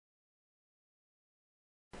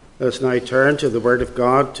Let us now turn to the Word of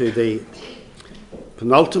God, to the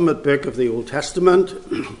penultimate book of the Old Testament,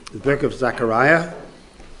 the book of Zechariah.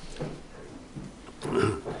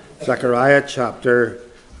 Zechariah chapter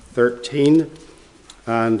 13,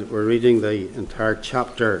 and we're reading the entire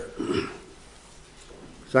chapter.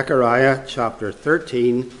 Zechariah chapter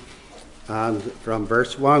 13, and from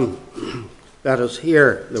verse 1, let us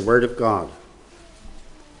hear the Word of God.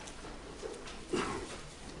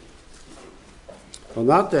 On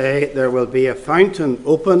that day there will be a fountain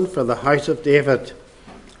opened for the house of David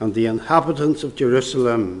and the inhabitants of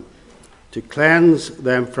Jerusalem, to cleanse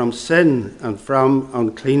them from sin and from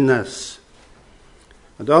uncleanness.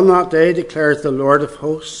 And on that day, declares the Lord of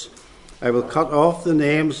hosts, I will cut off the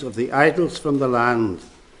names of the idols from the land,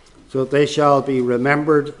 so that they shall be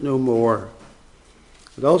remembered no more.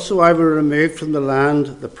 And also I will remove from the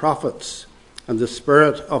land the prophets and the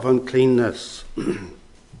spirit of uncleanness.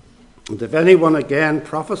 And if anyone again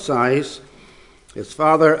prophesies, his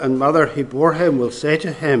father and mother who bore him will say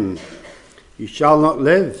to him, You shall not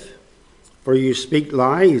live, for you speak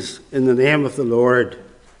lies in the name of the Lord.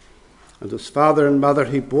 And his father and mother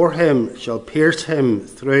who bore him shall pierce him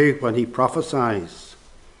through when he prophesies.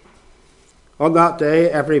 On that day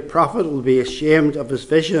every prophet will be ashamed of his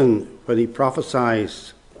vision when he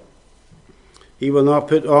prophesies. He will not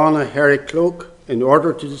put on a hairy cloak in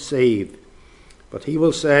order to deceive, but he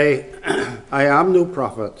will say, I am no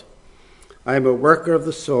prophet. I am a worker of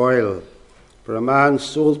the soil, for a man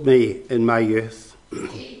sold me in my youth.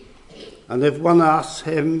 And if one asks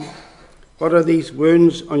him, What are these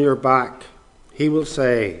wounds on your back? He will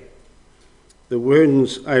say, The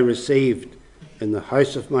wounds I received in the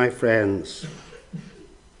house of my friends.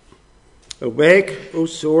 Awake, O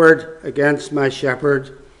sword, against my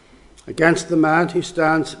shepherd, against the man who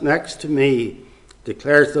stands next to me,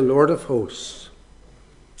 declares the Lord of hosts.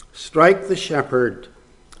 Strike the shepherd,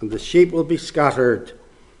 and the sheep will be scattered.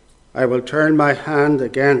 I will turn my hand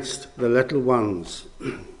against the little ones.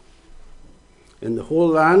 In the whole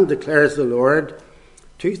land, declares the Lord,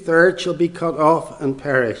 2/3 shall be cut off and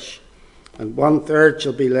perish, and 1/3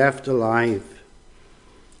 shall be left alive.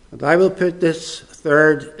 And I will put this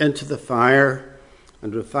third into the fire,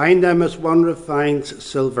 and refine them as one refines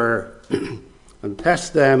silver, and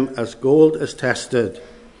test them as gold is tested.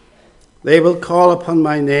 They will call upon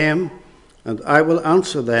my name, and I will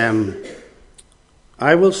answer them.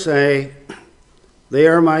 I will say, They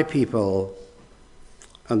are my people,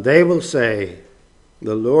 and they will say,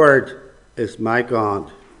 The Lord is my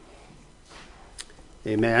God.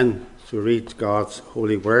 Amen. So read God's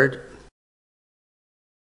holy word.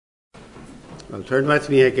 Well, turn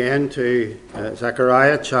with me again to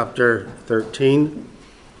Zechariah chapter 13,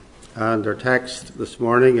 and our text this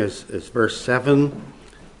morning is verse 7,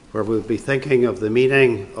 where we'll be thinking of the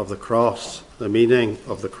meaning of the cross, the meaning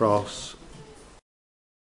of the cross.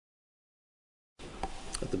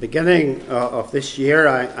 At the beginning of this year,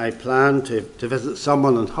 I planned to visit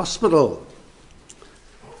someone in hospital.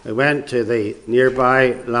 I went to the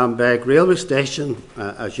nearby Lambeg railway station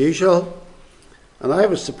as usual, and I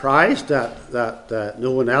was surprised that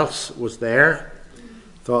no one else was there.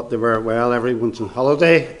 Thought they were, everyone's on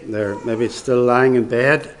holiday, they're maybe still lying in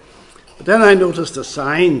bed. But then I noticed a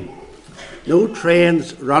sign, no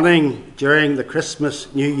trains running during the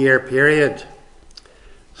Christmas New Year period.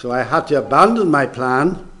 So I had to abandon my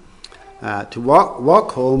plan to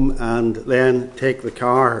walk home and then take the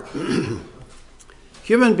car.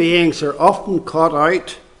 Human beings are often caught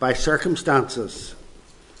out by circumstances.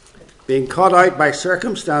 Being caught out by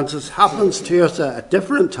circumstances happens to us at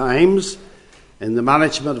different times in the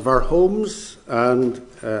management of our homes and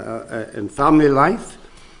in family life.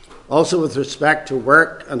 Also with respect to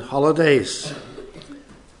work and holidays.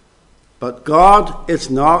 But God is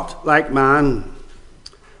not like man.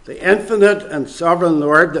 The infinite and sovereign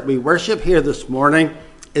Lord that we worship here this morning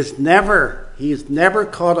is never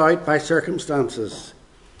caught out by circumstances,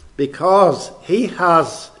 because he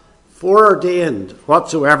has foreordained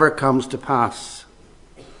whatsoever comes to pass.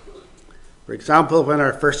 For example, when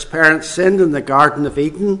our first parents sinned in the Garden of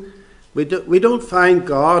Eden, we don't find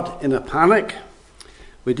God in a panic.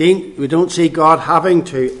 We don't see God having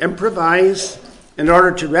to improvise in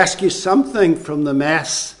order to rescue something from the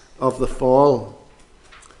mess of the fall.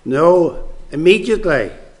 No,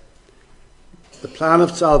 immediately the plan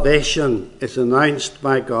of salvation is announced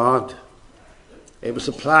by God. It was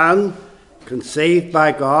a plan conceived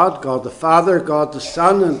by God, God the Father, God the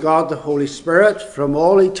Son, and God the Holy Spirit from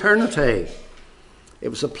all eternity. It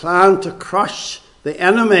was a plan to crush the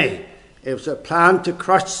enemy. It was a plan to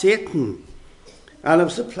crush Satan. And it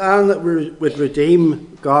was a plan that would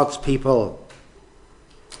redeem God's people.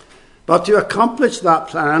 But to accomplish that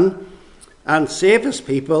plan and save his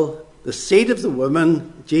people, the seed of the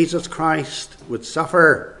woman, Jesus Christ, would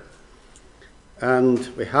suffer. And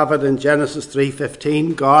we have it in Genesis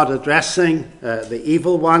 3:15, God addressing the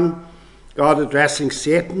evil one, God addressing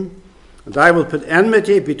Satan. And I will put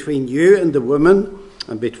enmity between you and the woman,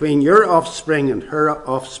 and between your offspring and her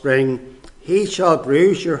offspring. He shall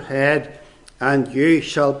bruise your head, and you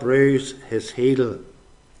shall bruise his heel.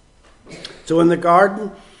 So in the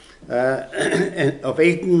Garden of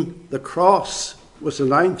Eden, the cross was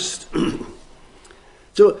announced.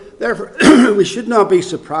 So therefore, we should not be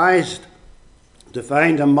surprised to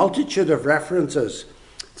find a multitude of references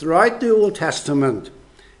throughout the Old Testament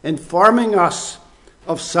informing us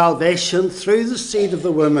of salvation through the seed of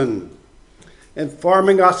the woman,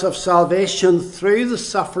 informing us of salvation through the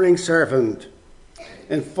suffering servant,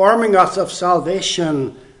 informing us of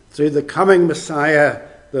salvation through the coming Messiah,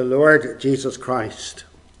 the Lord Jesus Christ.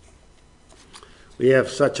 We have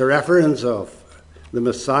such a reference of the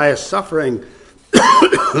Messiah's suffering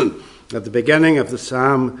at the beginning of the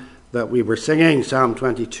psalm that we were singing, Psalm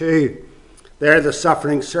 22. There the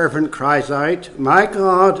suffering servant cries out, my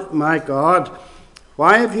God,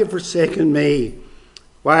 why have you forsaken me?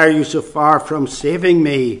 Why are you so far from saving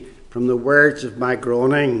me from the words of my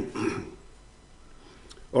groaning?"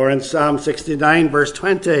 Or in Psalm 69, verse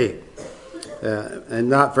 20, in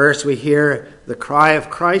that verse we hear the cry of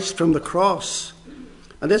Christ from the cross.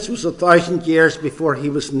 And this was 1,000 years before he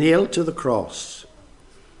was nailed to the cross.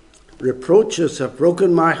 "Reproaches have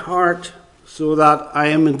broken my heart so that I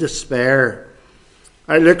am in despair.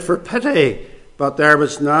 I looked for pity, but there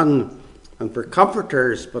was none, and for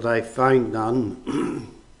comforters, but I found none."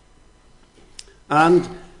 And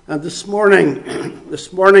this morning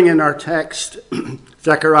in our text,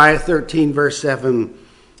 Zechariah 13, verse 7,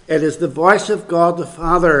 it is the voice of God the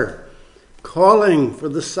Father calling for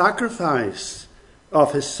the sacrifice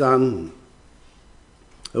of his Son.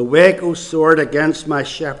 "Awake, O sword, against my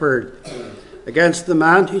shepherd, against the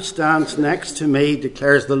man who stands next to me,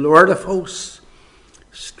 declares the Lord of hosts.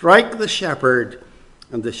 Strike the shepherd,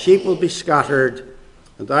 and the sheep will be scattered,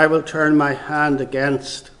 and I will turn my hand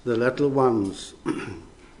against the little ones."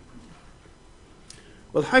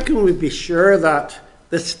 Well, how can we be sure that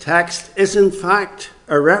this text is in fact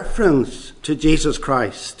a reference to Jesus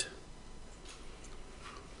Christ?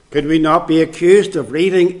 Could we not be accused of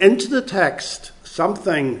reading into the text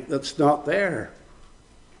something that's not there?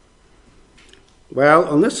 Well,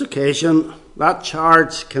 on this occasion, that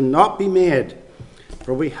charge cannot be made,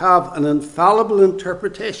 for we have an infallible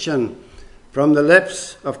interpretation from the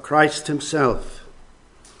lips of Christ himself.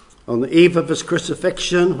 On the eve of his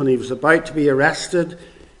crucifixion, when he was about to be arrested,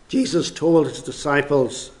 Jesus told his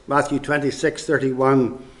disciples, Matthew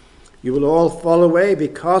 26:31, "You will all fall away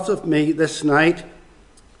because of me this night,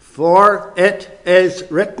 for it is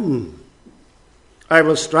written, I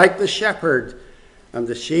will strike the shepherd, and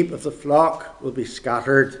the sheep of the flock will be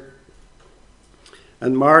scattered."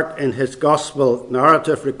 And Mark, in his gospel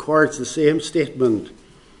narrative, records the same statement.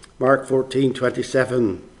 Mark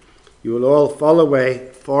 14:27, "You will all fall away,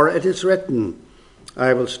 for it is written,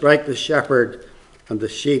 I will strike the shepherd, and the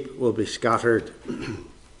sheep will be scattered."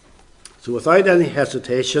 So without any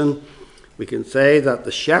hesitation, we can say that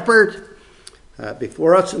the shepherd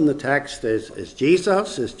before us in the text is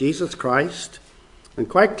Jesus Christ. And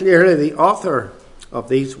quite clearly, the author of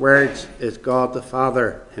these words is God the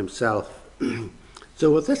Father himself. So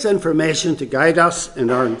with this information to guide us in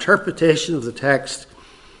our interpretation of the text,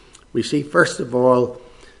 we see first of all,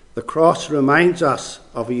 the cross reminds us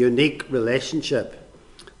of a unique relationship.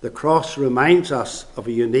 The cross reminds us of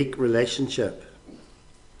a unique relationship.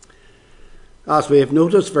 As we have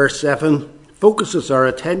noticed, verse 7 focuses our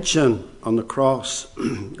attention on the cross.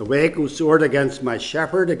 "Awake, O sword, against my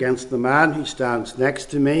shepherd, against the man who stands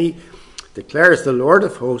next to me, declares the Lord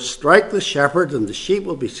of hosts. Strike the shepherd, and the sheep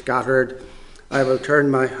will be scattered. I will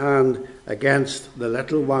turn my hand against the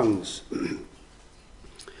little ones."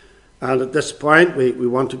 And at this point, we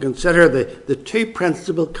want to consider the two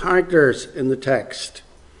principal characters in the text.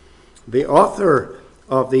 The author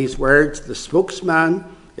of these words, the spokesman,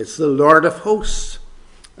 it's the Lord of hosts.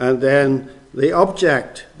 And then the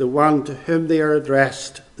object, the one to whom they are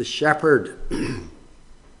addressed, the shepherd.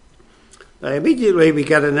 Now immediately we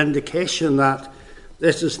get an indication that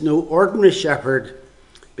this is no ordinary shepherd,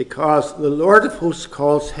 because the Lord of hosts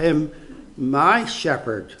calls him my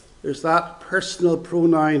shepherd. There's that personal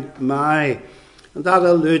pronoun, my, and that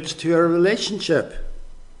alludes to a relationship.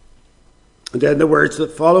 And then the words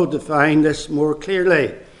that follow define this more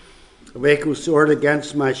clearly. "Awake, O sword,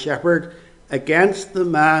 against my shepherd, against the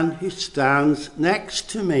man who stands next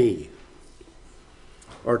to me."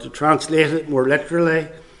 or to translate it more literally,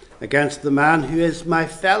 against the man who is my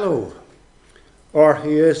fellow, or who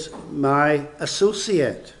is my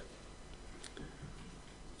associate.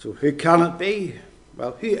 So who can it be?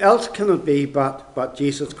 Well, who else can it be but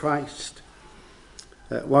Jesus Christ?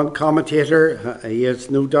 One commentator, he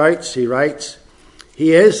has no doubts, he writes,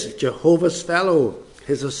 he is Jehovah's fellow,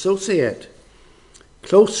 his associate,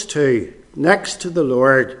 close to, next to the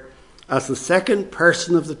Lord, as the second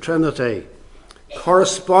person of the Trinity,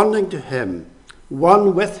 corresponding to him,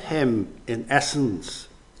 one with him in essence.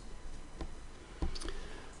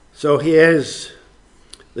 So he is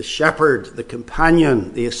the shepherd, the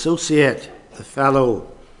companion, the associate, the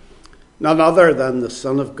fellow, none other than the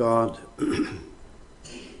Son of God.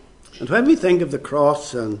 And when we think of the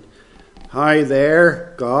cross and how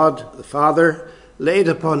there God, the Father, laid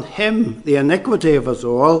upon him the iniquity of us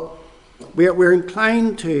all, we're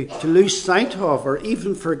inclined to lose sight of or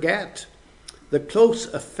even forget the close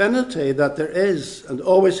affinity that there is and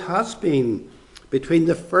always has been between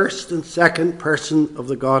the first and second person of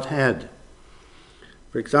the Godhead.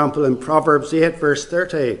 For example, in Proverbs 8, verse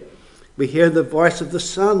 30, we hear the voice of the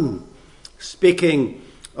Son speaking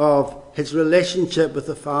of his relationship with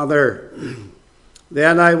the Father.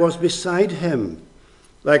 Then I was beside him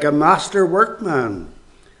like a master workman,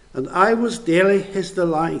 and I was daily his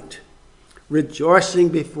delight, rejoicing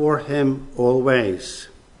before him always.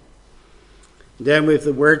 Then we have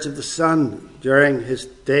the words of the Son during his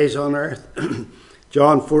days on earth.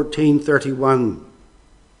 John 14:31.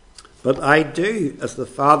 But I do as the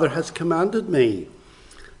Father has commanded me,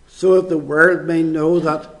 so that the world may know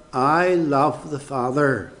that I love the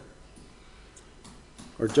Father.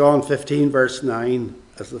 Or John 15, verse 9.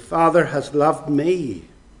 As the Father has loved me,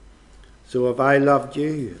 so have I loved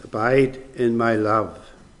you. Abide in my love.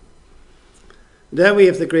 Then we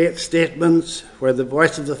have the great statements where the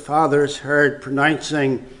voice of the Father is heard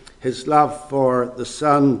pronouncing his love for the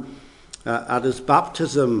Son at his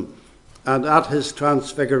baptism and at his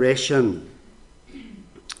transfiguration.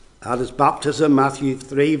 At his baptism, Matthew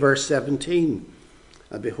 3, verse 17.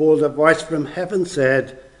 And behold, a voice from heaven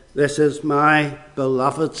said, This is my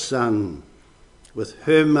beloved Son, with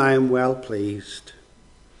whom I am well pleased.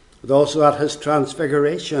 But also at his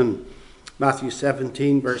transfiguration, Matthew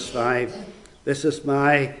 17, verse 5, This is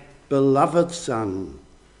my beloved Son,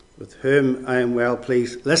 with whom I am well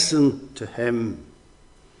pleased. Listen to him.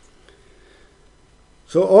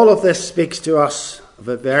 So all of this speaks to us of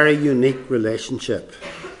a very unique relationship,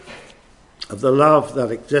 of the love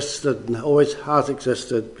that existed and always has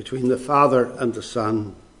existed between the Father and the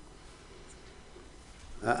Son.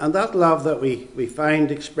 And that love that we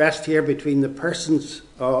find expressed here between the persons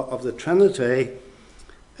of the Trinity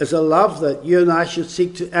is a love that you and I should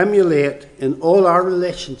seek to emulate in all our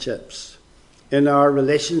relationships, in our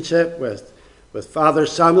relationship with Father,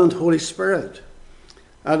 Son, and Holy Spirit,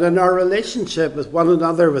 and in our relationship with one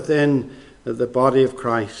another within the body of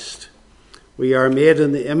Christ. We are made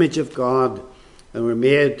in the image of God, and we're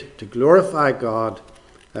made to glorify God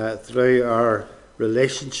through our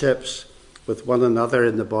relationships with one another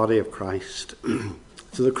in the body of Christ.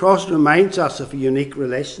 So the cross reminds us of a unique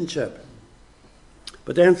relationship.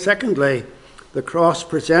 But then secondly, the cross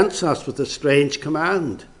presents us with a strange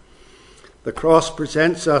command. The cross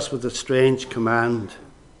presents us with a strange command.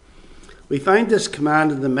 We find this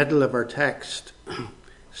command in the middle of our text.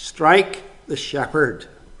 Strike the shepherd.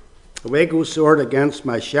 Away goes sword against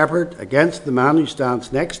my shepherd, against the man who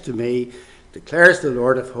stands next to me, declares the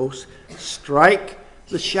Lord of hosts. Strike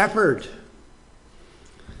the shepherd.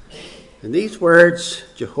 In these words,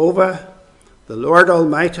 Jehovah, the Lord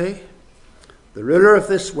Almighty, the ruler of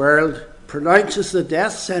this world, pronounces the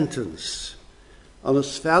death sentence on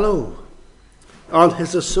his fellow, on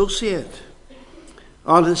his associate,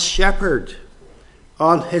 on his shepherd,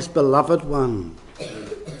 on his beloved one.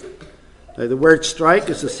 Now, the word strike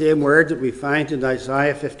is the same word that we find in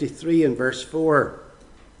Isaiah 53 and verse 4.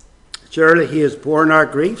 Surely he has borne our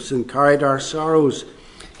griefs and carried our sorrows,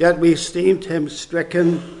 yet we esteemed him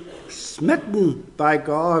stricken, smitten by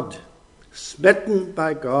God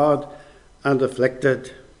and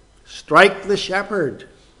afflicted. Strike the shepherd,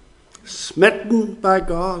 smitten by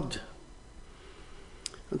God.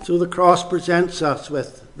 And so the cross presents us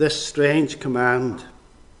with this strange command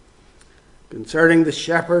concerning the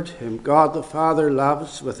shepherd whom God the Father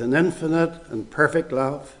loves with an infinite and perfect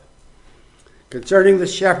love, concerning the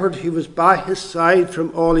shepherd who was by his side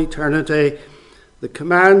from all eternity. The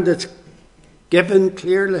command is given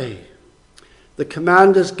clearly. The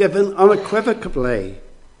command is given unequivocally.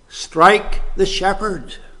 Strike the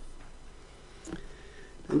shepherd.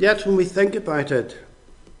 And yet when we think about it,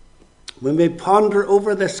 when we ponder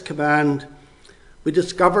over this command, we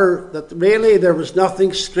discover that really there was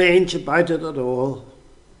nothing strange about it at all.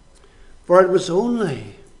 For it was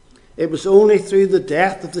only through the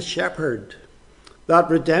death of the shepherd that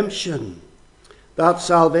redemption, that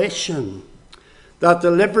salvation, that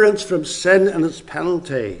deliverance from sin and its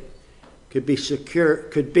penalty could be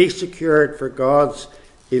secured for God's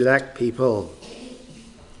elect people.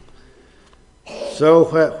 So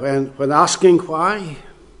when asking why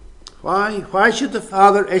should the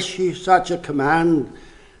Father issue such a command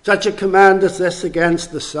as this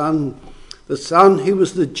against the Son who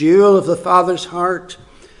was the jewel of the Father's heart,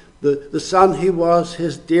 the Son who was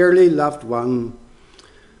his dearly loved one?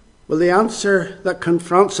 Well, the answer that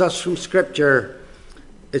confronts us from Scripture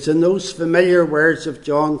is in those familiar words of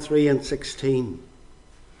John 3:16.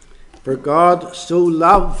 For God so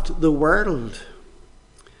loved the world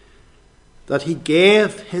that he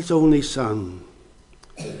gave his only Son,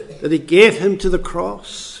 that he gave him to the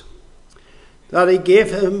cross, that he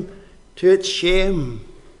gave him to its shame,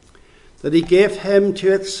 that he gave him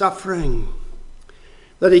to its suffering,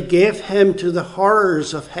 that he gave him to the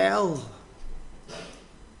horrors of hell,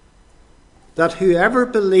 that whoever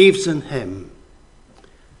believes in him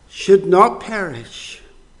should not perish,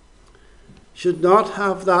 should not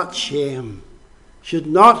have that shame, should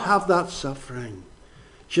not have that suffering,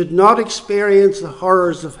 should not experience the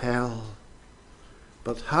horrors of hell,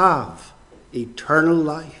 but have eternal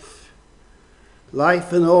life.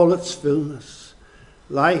 Life in all its fullness,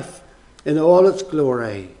 life in all its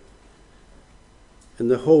glory, in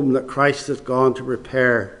the home that Christ has gone to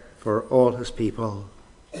prepare for all his people.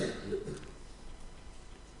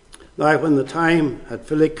 Now, when the time had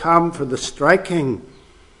fully come for the striking,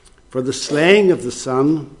 for the slaying of the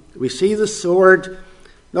Son, we see the sword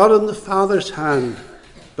not in the Father's hand,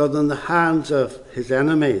 but in the hands of his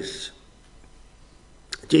enemies.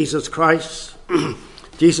 Jesus Christ's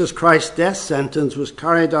death sentence was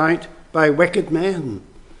carried out by wicked men,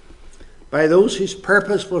 by those whose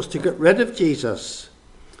purpose was to get rid of Jesus.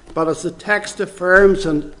 But as the text affirms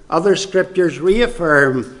and other scriptures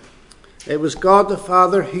reaffirm, it was God the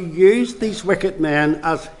Father who used these wicked men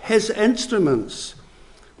as his instruments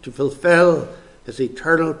to fulfill his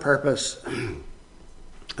eternal purpose.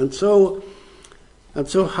 And so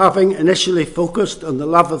having initially focused on the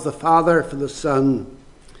love of the Father for the Son,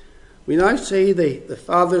 we now see the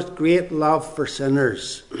Father's great love for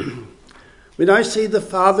sinners. We now see the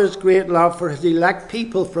Father's great love for his elect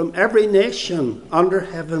people from every nation under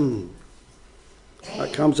heaven.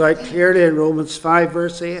 That comes out clearly in Romans 5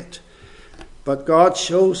 verse 8. But God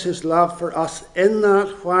shows his love for us in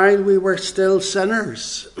that while we were still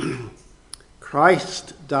sinners,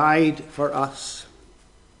 Christ died for us.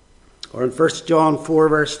 Or in 1 John 4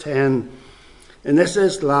 verse 10, and this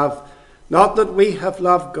is love, not that we have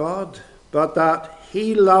loved God, but that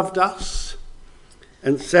he loved us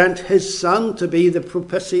and sent his Son to be the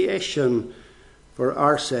propitiation for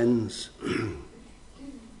our sins. And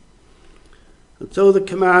so the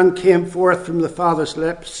command came forth from the Father's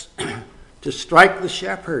lips to strike the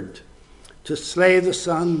shepherd, to slay the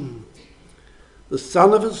Son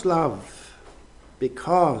of his love,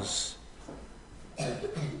 because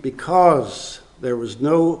there was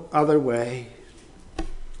no other way.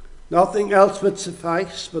 Nothing else would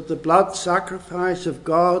suffice but the blood sacrifice of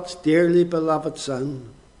God's dearly beloved Son.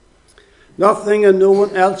 Nothing and no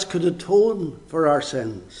one else could atone for our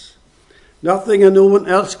sins. Nothing and no one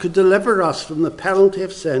else could deliver us from the penalty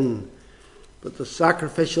of sin but the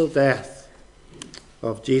sacrificial death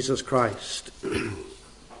of Jesus Christ.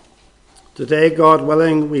 Today, God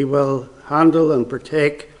willing, we will handle and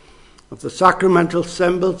partake of the sacramental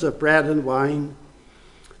symbols of bread and wine.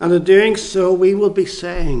 And in doing so, we will be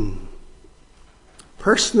saying,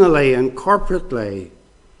 personally and corporately,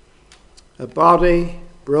 a body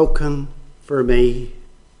broken for me,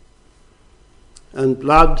 and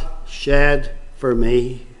blood shed for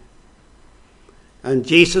me, and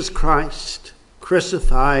Jesus Christ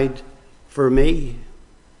crucified for me.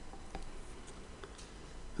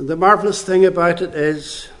 And the marvelous thing about it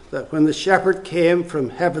is that when the shepherd came from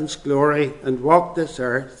heaven's glory and walked this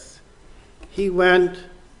earth, he went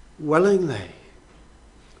willingly.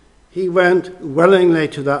 He went willingly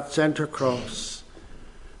to that center cross,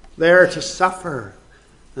 there to suffer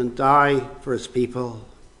and die for his people.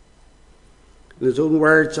 In his own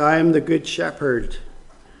words, I am the good shepherd.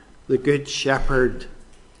 The good shepherd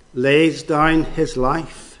lays down his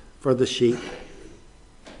life for the sheep.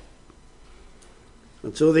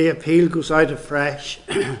 And so the appeal goes out afresh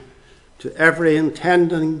to every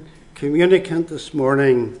intending communicant this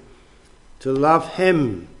morning to love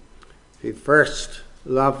him who first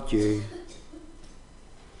loved you.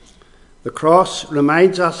 The cross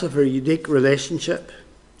reminds us of a unique relationship.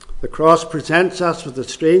 The cross presents us with a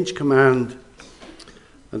strange command.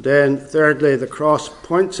 And then, thirdly, the cross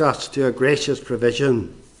points us to a gracious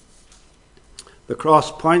provision. The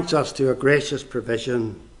cross points us to a gracious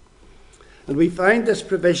provision. And we find this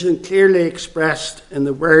provision clearly expressed in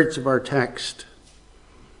the words of our text.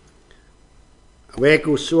 Awake,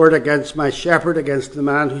 O sword, against my shepherd, against the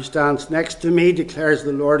man who stands next to me, declares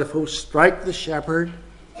the Lord of hosts. Strike the shepherd,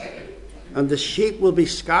 and the sheep will be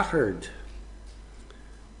scattered.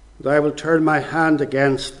 And I will turn my hand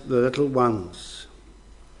against the little ones.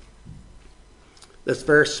 This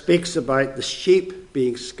verse speaks about the sheep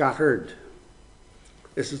being scattered.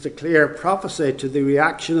 This is a clear prophecy to the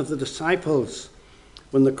reaction of the disciples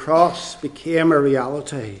when the cross became a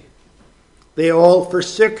reality. They all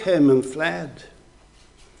forsook him and fled.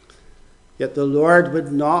 Yet the Lord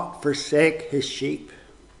would not forsake his sheep.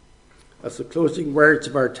 As the closing words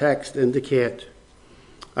of our text indicate,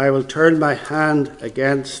 I will turn my hand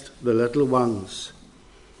against the little ones.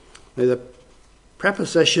 Now, the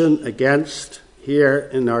preposition against here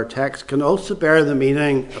in our text can also bear the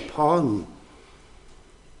meaning upon.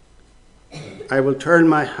 I will turn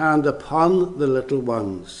my hand upon the little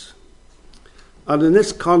ones. And in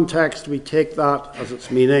this context, we take that as its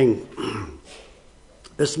meaning.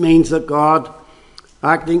 This means that God,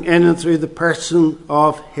 acting in and through the person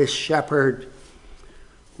of his shepherd,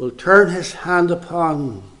 will turn his hand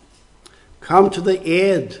upon, come to the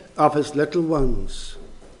aid of his little ones,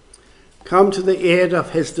 come to the aid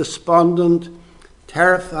of his despondent,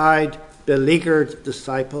 terrified, beleaguered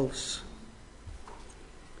disciples.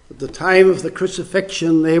 At the time of the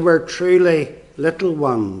crucifixion, they were truly little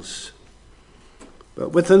ones.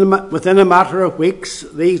 But within a matter of weeks,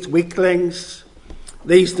 these weaklings,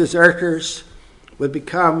 these deserters, would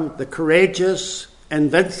become the courageous,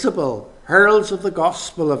 invincible heralds of the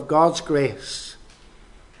gospel of God's grace,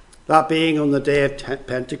 that being on the day of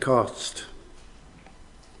Pentecost.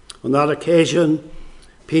 On that occasion,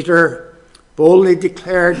 Peter boldly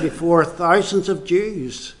declared before thousands of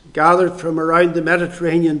Jews gathered from around the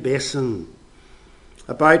Mediterranean basin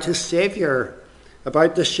about his Saviour,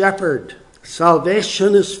 about the shepherd.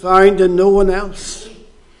 Salvation is found in no one else,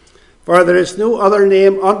 for there is no other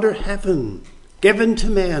name under heaven given to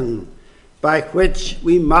men by which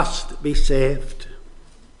we must be saved.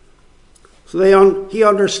 So he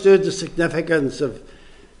understood the significance of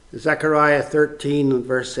Zechariah 13 and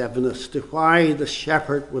verse 7 as to why the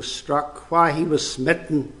shepherd was struck, why he was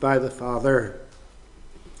smitten by the Father.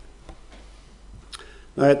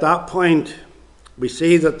 Now at that point, we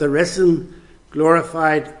see that the risen,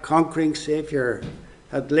 glorified, conquering Saviour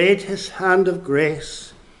had laid his hand of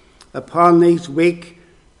grace upon these weak,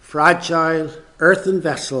 fragile, earthen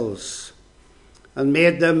vessels and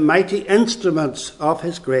made them mighty instruments of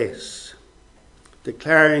his grace,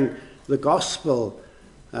 declaring the gospel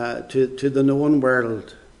to the known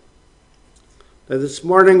world. Now this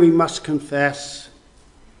morning we must confess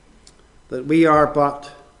that we are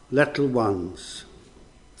but little ones.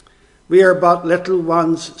 We are but little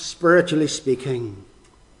ones, spiritually speaking,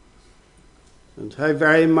 and how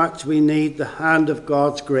very much we need the hand of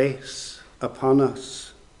God's grace upon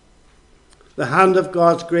us. The hand of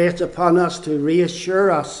God's grace upon us to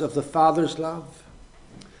reassure us of the Father's love.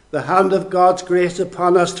 The hand of God's grace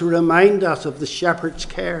upon us to remind us of the shepherd's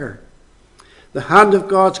care. The hand of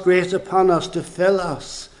God's grace upon us to fill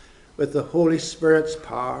us with the Holy Spirit's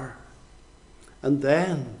power. And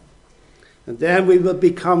then we will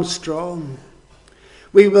become strong.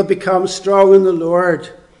 We will become strong in the Lord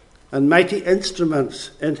and mighty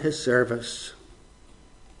instruments in his service.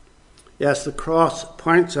 Yes, the cross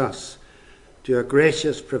points us to a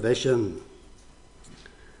gracious provision.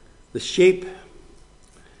 The sheep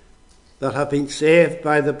that have been saved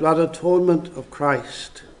by the blood atonement of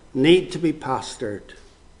Christ need to be pastured.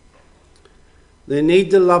 They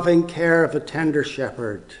need the loving care of a tender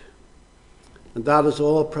shepherd. And that is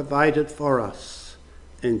all provided for us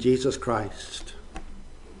in Jesus Christ.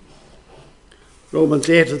 Romans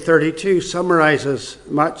 8:32 summarizes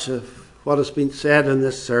much of what has been said in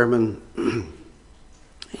this sermon.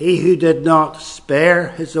 He who did not spare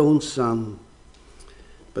his own son,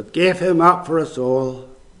 but gave him up for us all,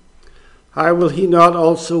 how will he not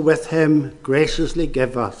also with him graciously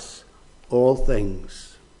give us all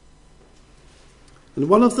things? And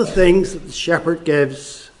one of the things that the shepherd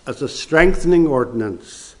gives as a strengthening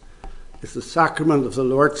ordinance is the sacrament of the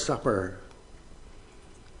Lord's Supper.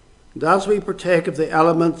 And as we partake of the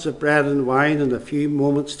elements of bread and wine in a few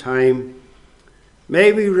moments' time,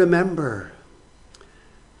 may we remember,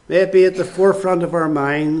 may it be at the forefront of our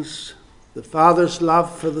minds, the Father's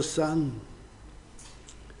love for the Son.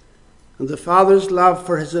 and the Father's love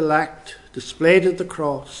for his elect displayed at the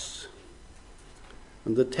cross,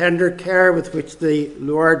 and the tender care with which the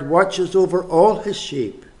Lord watches over all his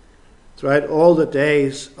sheep throughout all the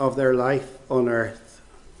days of their life on earth.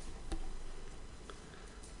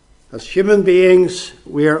 As human beings,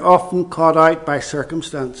 we are often caught out by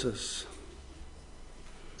circumstances.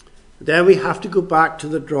 Then we have to go back to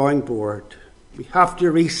the drawing board. We have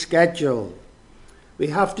to reschedule. We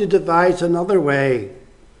have to devise another way.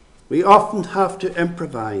 We often have to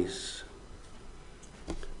improvise.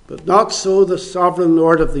 But not so the sovereign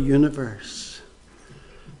Lord of the universe.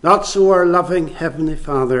 Not so our loving Heavenly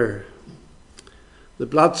Father. The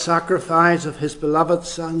blood sacrifice of his beloved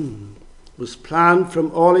Son was planned from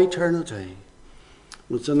all eternity,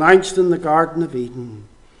 was announced in the Garden of Eden,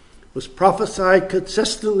 was prophesied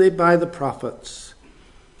consistently by the prophets,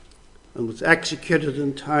 and was executed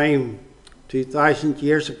in time 2,000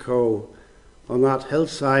 years ago on that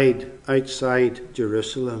hillside outside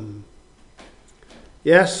Jerusalem.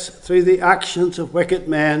 Yes, through the actions of wicked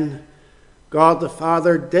men, God the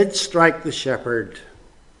Father did strike the shepherd,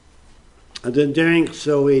 and in doing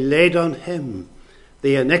so he laid on him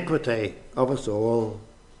the iniquity of us all,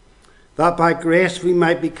 that by grace we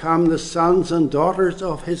might become the sons and daughters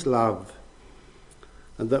of his love,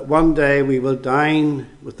 and that one day we will dine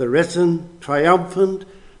with the risen, triumphant,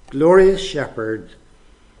 glorious shepherd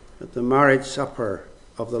at the marriage supper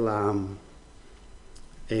of the Lamb.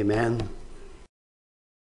 Amen.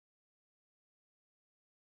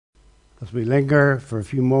 As we linger for a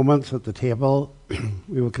few moments at the table,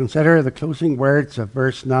 we will consider the closing words of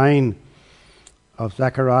verse 9 of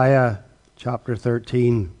Zechariah chapter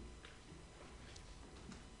 13.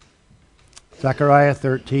 Zechariah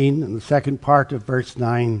 13, in the second part of verse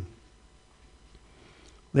 9.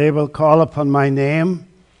 They will call upon my name,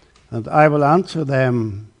 and I will answer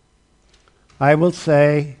them. I will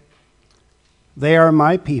say, they are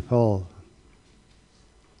my people.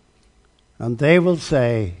 And they will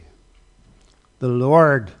say, the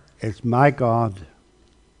Lord is my God.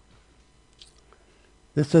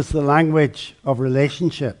 This is the language of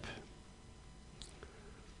relationship.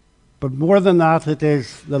 But more than that, it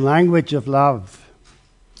is the language of love.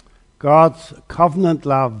 God's covenant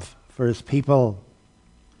love for his people.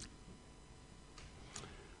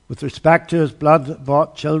 With respect to his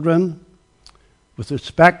blood-bought children, with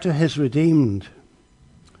respect to his redeemed,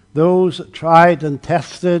 those tried and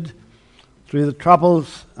tested through the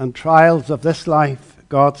troubles and trials of this life,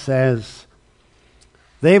 God says,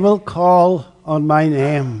 they will call on my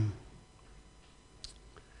name.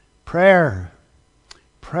 Prayer.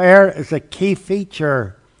 Prayer is a key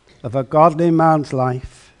feature of a godly man's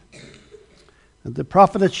life. And the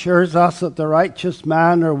prophet assures us that the righteous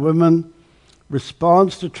man or woman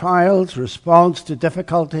responds to trials, responds to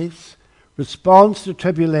difficulties, responds to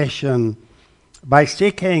tribulation by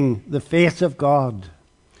seeking the face of God.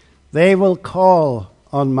 They will call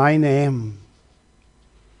on my name.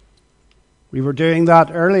 We were doing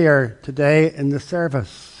that earlier today in the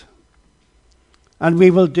service. And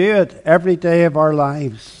we will do it every day of our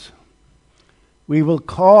lives. We will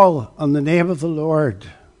call on the name of the Lord.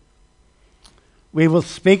 We will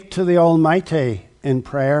speak to the Almighty in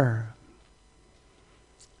prayer.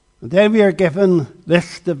 And then we are given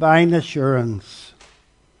this divine assurance.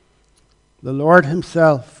 The Lord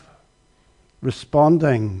himself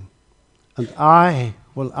responding, and I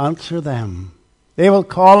will answer them. They will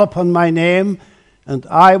call upon my name, and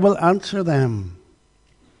I will answer them.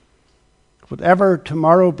 Whatever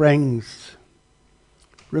tomorrow brings,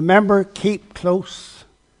 remember, keep close.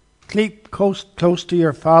 Keep close to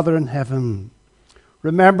your Father in heaven.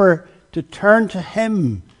 Remember to turn to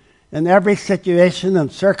him in every situation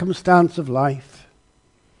and circumstance of life.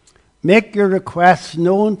 Make your requests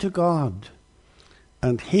known to God,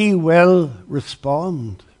 and he will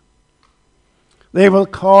respond. They will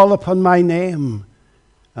call upon my name,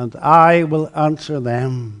 and I will answer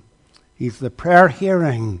them. He's the prayer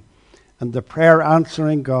hearing and the prayer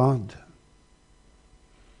answering God.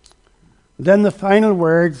 Then the final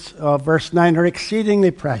words of verse 9 are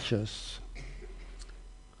exceedingly precious.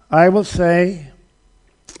 I will say,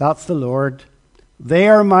 that's the Lord, they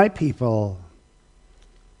are my people.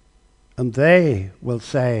 And they will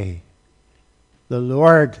say, the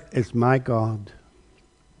Lord is my God.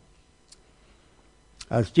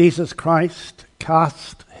 As Jesus Christ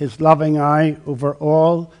cast his loving eye over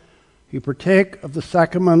all who partake of the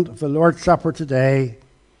sacrament of the Lord's Supper today,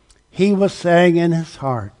 he was saying in his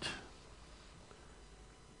heart,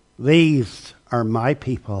 these are my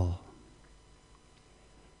people.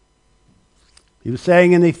 He was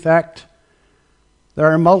saying, in effect, there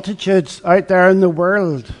are multitudes out there in the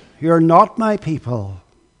world who are not my people,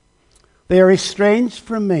 They are estranged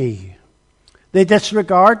from me. They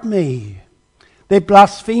disregard me. They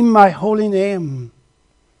blaspheme my holy name.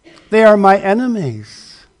 They are my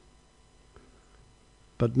enemies.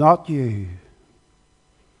 But not you.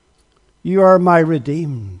 You are my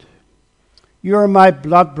redeemed. You are my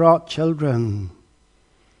blood-bought children.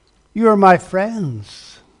 You are my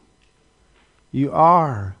friends. You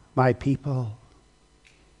are my people.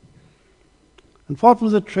 And what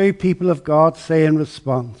will the true people of God say in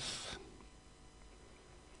response?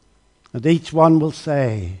 And each one will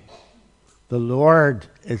say, "The Lord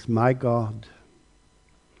is my God."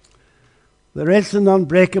 There is an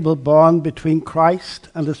unbreakable bond between Christ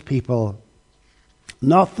and his people.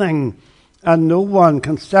 Nothing and no one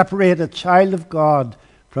can separate a child of God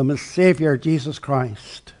from his Saviour, Jesus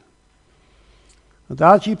Christ. And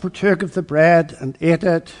as you partook of the bread and ate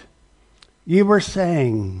it, you were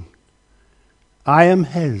saying, "I am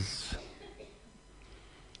his."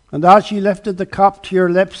 And as you lifted the cup to your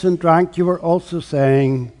lips and drank, you were also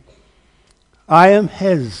saying, "I am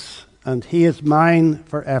his, and he is mine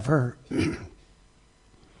forever." And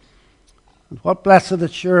what blessed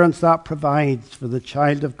assurance that provides for the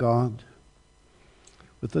child of God.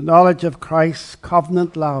 With the knowledge of Christ's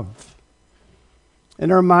covenant love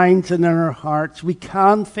in our minds and in our hearts, we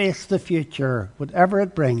can face the future, whatever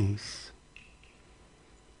it brings.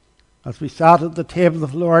 As we sat at the table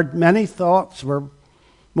of the Lord, many thoughts were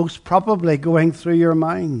most probably going through your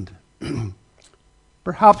mind.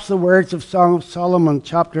 Perhaps the words of Song of Solomon,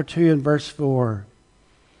 chapter 2 and verse 4.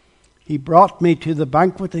 He brought me to the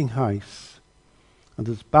banqueting house, and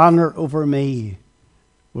his banner over me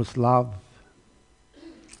was love.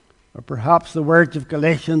 Or perhaps the words of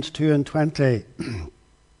Galatians 2 and 20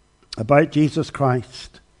 about Jesus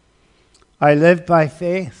Christ. I live by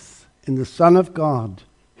faith in the Son of God,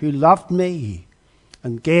 who loved me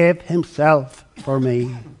and gave himself for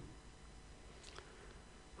me.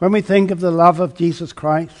 When we think of the love of Jesus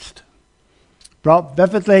Christ, brought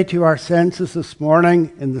vividly to our senses this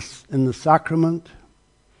morning in the sacrament,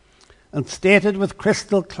 and stated with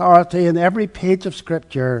crystal clarity in every page of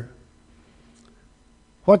Scripture,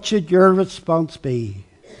 what should your response be?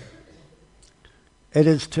 It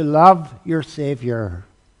is to love your Saviour.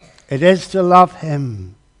 It is to love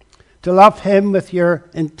him. To love him with your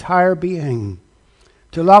entire being.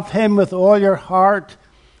 To love him with all your heart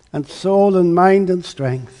and soul and mind and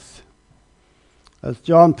strength. As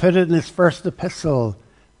John put it in his first epistle,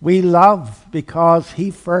 we love because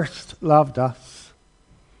he first loved us.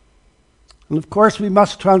 And of course we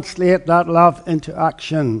must translate that love into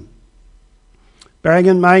action, bearing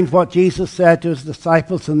in mind what Jesus said to his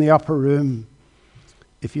disciples in the upper room.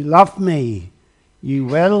 If you love me, you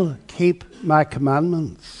will keep my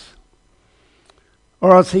commandments.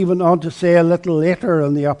 Or as he went on to say a little later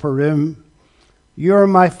in the upper room, you are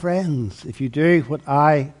my friends if you do what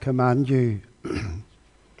I command you.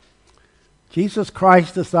 Jesus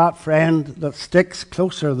Christ is that friend that sticks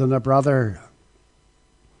closer than a brother.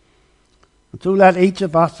 And so let each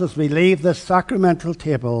of us, as we leave this sacramental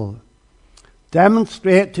table,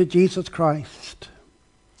 demonstrate to Jesus Christ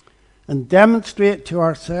and demonstrate to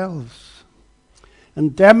ourselves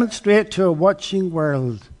and demonstrate to a watching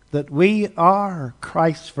world that we are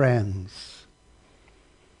Christ's friends.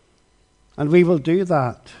 And we will do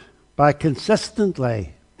that by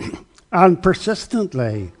consistently and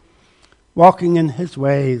persistently walking in his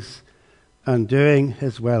ways and doing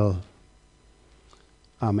his will.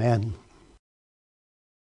 Amen.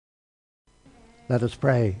 Let us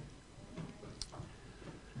pray.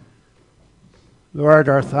 Lord,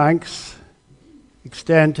 our thanks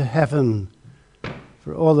extend to heaven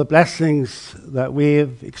for all the blessings that we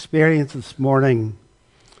have experienced this morning.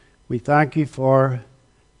 We thank you for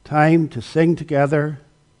time to sing together,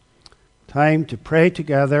 time to pray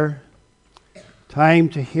together, time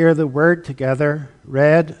to hear the word together,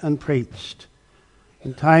 read and preached,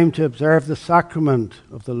 and time to observe the sacrament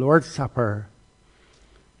of the Lord's Supper.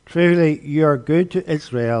 Truly, you are good to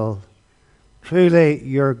Israel. Truly,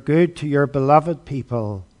 you are good to your beloved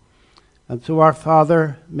people. And so, our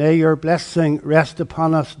Father, may your blessing rest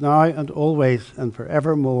upon us now and always and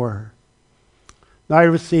forevermore. Now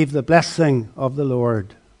receive the blessing of the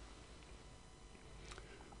Lord.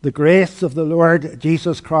 The grace of the Lord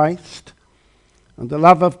Jesus Christ, and the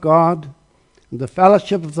love of God, and the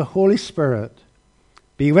fellowship of the Holy Spirit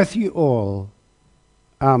be with you all.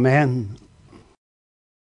 Amen.